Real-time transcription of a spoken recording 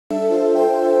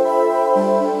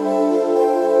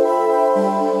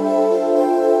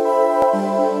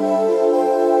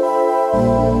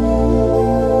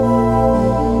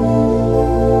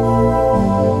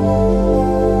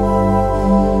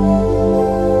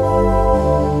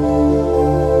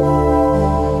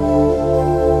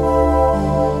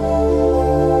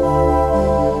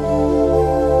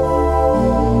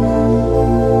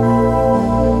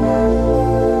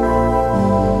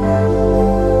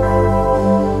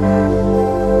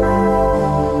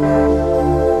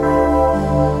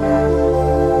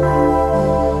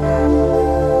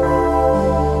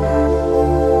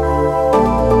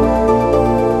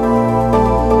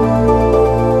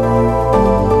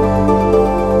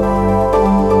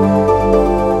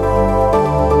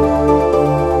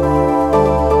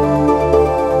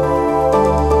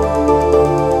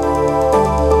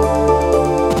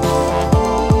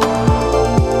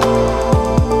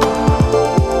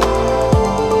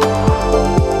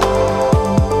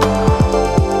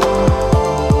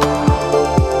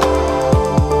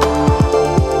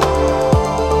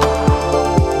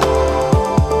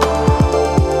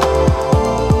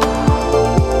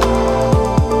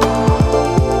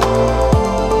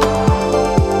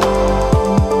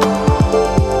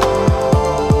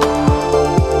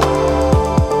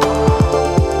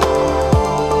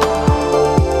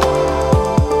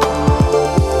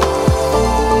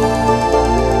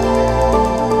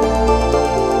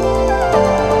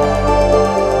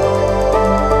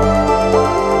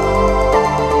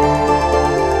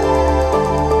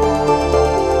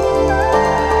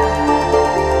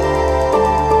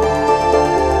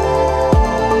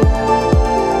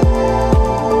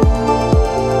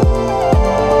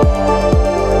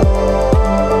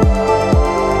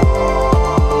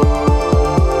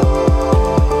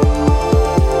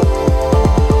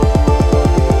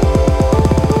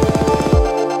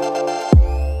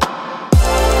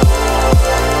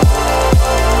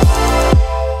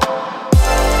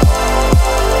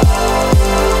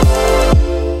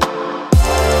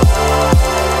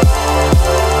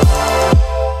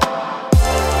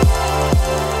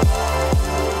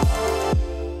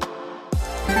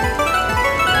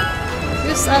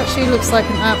This actually looks like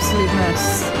an absolute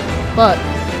mess, but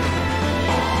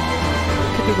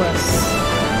could be worse.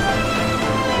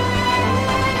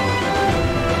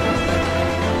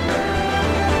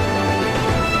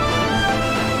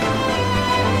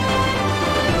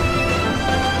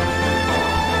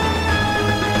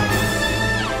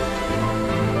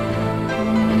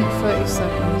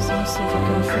 Seconds. Let's see if I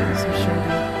can fit some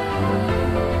sugar.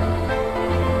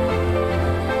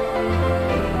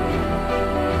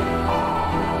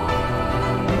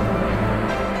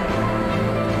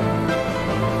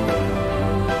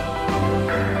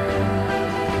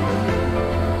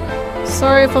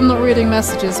 Sorry if I'm not reading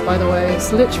messages, by the way.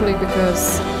 It's literally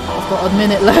because I've got a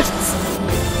minute left.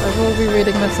 I will be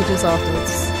reading messages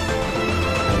afterwards.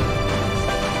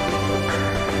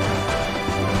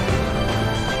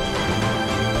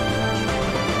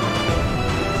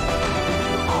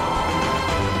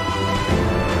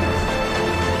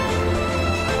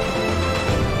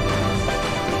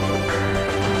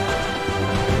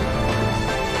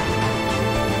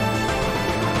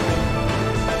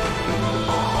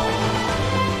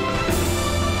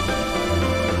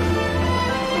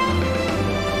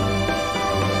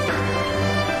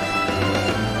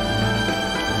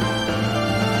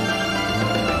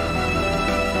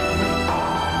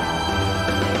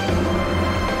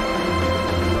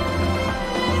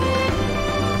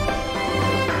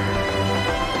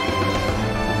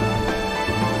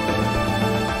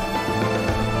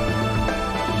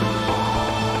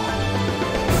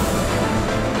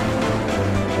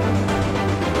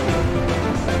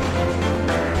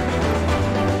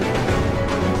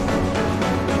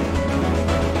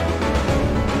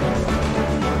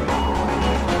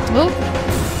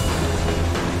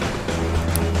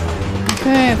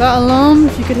 Okay, that alarm,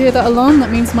 if you could hear that alarm, that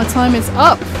means my time is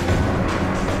up.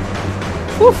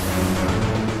 Whew.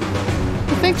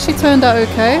 I think she turned out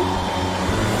okay.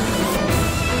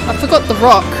 I forgot the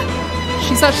rock.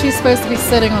 She's actually supposed to be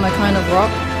sitting on a kind of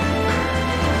rock.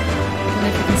 I don't know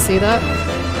if you can see that.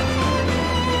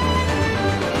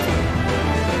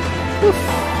 Whew.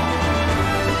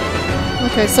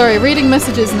 Okay, sorry, reading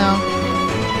messages now.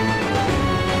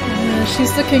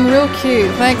 She's looking real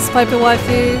cute. Thanks, Piper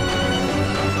Waifu.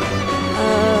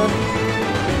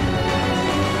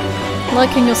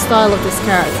 Liking your style of this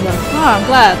character. Ah, I'm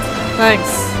glad.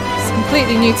 Thanks. It's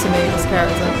completely new to me, this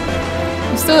character.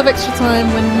 You still have extra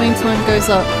time when the main time goes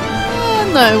up.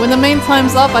 No, when the main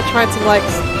time's up, I try to like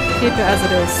keep it as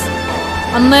it is.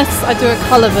 Unless I do a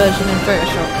colour version in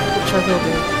Photoshop, which I will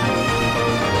do.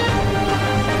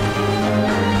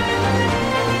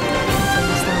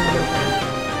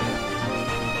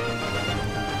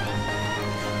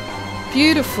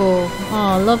 Beautiful.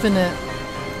 Oh, loving it.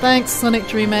 Thanks Sonic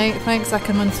Dream 8, thanks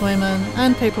Ackerman Toyman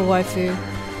and Paper Waifu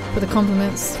for the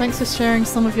compliments. Thanks for sharing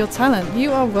some of your talent.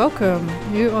 You are welcome.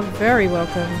 You are very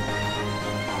welcome.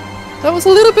 That was a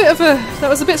little bit of a... that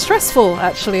was a bit stressful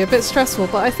actually, a bit stressful,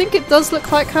 but I think it does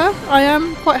look like her. I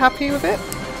am quite happy with it.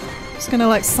 Just gonna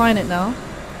like sign it now.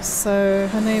 So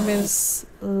her name is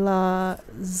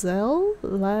Lae'zel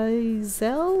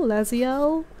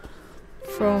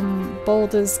from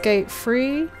Baldur's Gate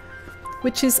 3,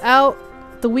 which is out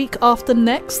the week after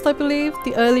next, I believe.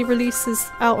 The early release is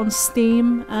out on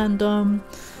Steam, and I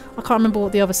can't remember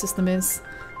what the other system is.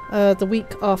 The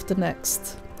week after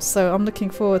next. So I'm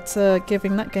looking forward to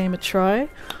giving that game a try.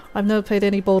 I've never played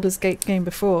any Baldur's Gate game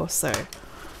before, so...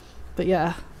 but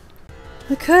yeah.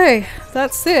 Okay,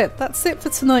 that's it. That's it for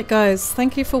tonight, guys.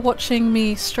 Thank you for watching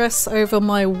me stress over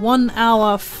my 1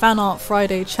 hour Fan Art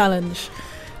Friday challenge.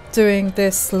 Doing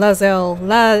this Lae'zel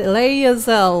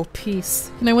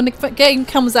piece. You know, when the game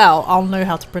comes out, I'll know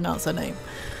how to pronounce her name.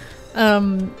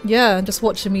 Yeah, and just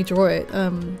watching me draw it.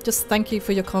 Just thank you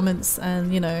for your comments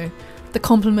and, you know, the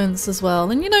compliments as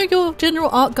well. And, you know, your general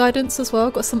art guidance as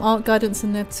well. Got some art guidance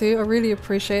in there too. I really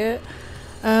appreciate it.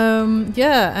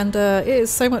 Yeah, and it is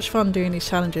so much fun doing these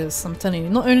challenges, I'm telling you.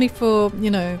 Not only for,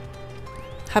 you know,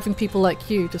 having people like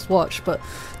you just watch, but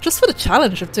just for the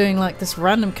challenge of doing like this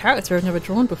random character I've never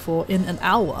drawn before in an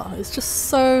hour. It's just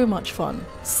so much fun.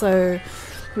 So it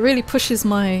really pushes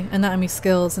my anatomy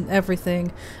skills and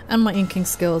everything, and my inking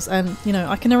skills, and you know,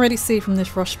 I can already see from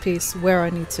this rush piece where I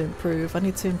need to improve. I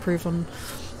need to improve on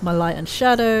my light and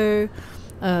shadow.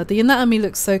 The anatomy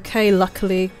looks okay,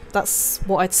 luckily. That's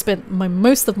what I'd spent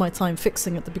most of my time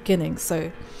fixing at the beginning, so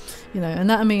you know,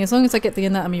 anatomy, as long as I get the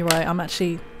anatomy right, I'm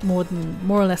actually more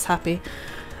or less happy.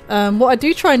 What I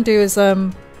do try and do is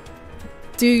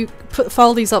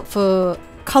file these up for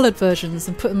coloured versions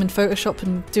and put them in Photoshop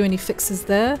and do any fixes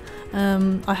there.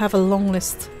 I have a long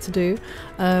list to do,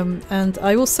 and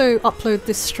I also upload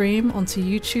this stream onto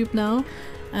YouTube now,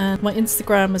 And my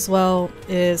Instagram as well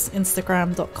is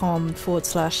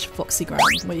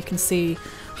instagram.com/voxiegram, where you can see,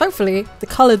 hopefully, the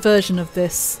coloured version of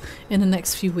this in the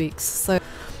next few weeks. So,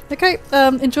 okay,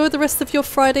 enjoy the rest of your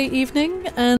Friday evening,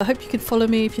 and I hope you can follow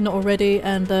me if you're not already,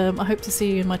 and I hope to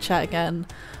see you in my chat again.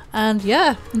 And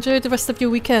yeah, enjoy the rest of your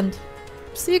weekend.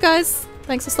 See you guys.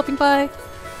 Thanks for stopping by.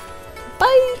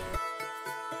 Bye!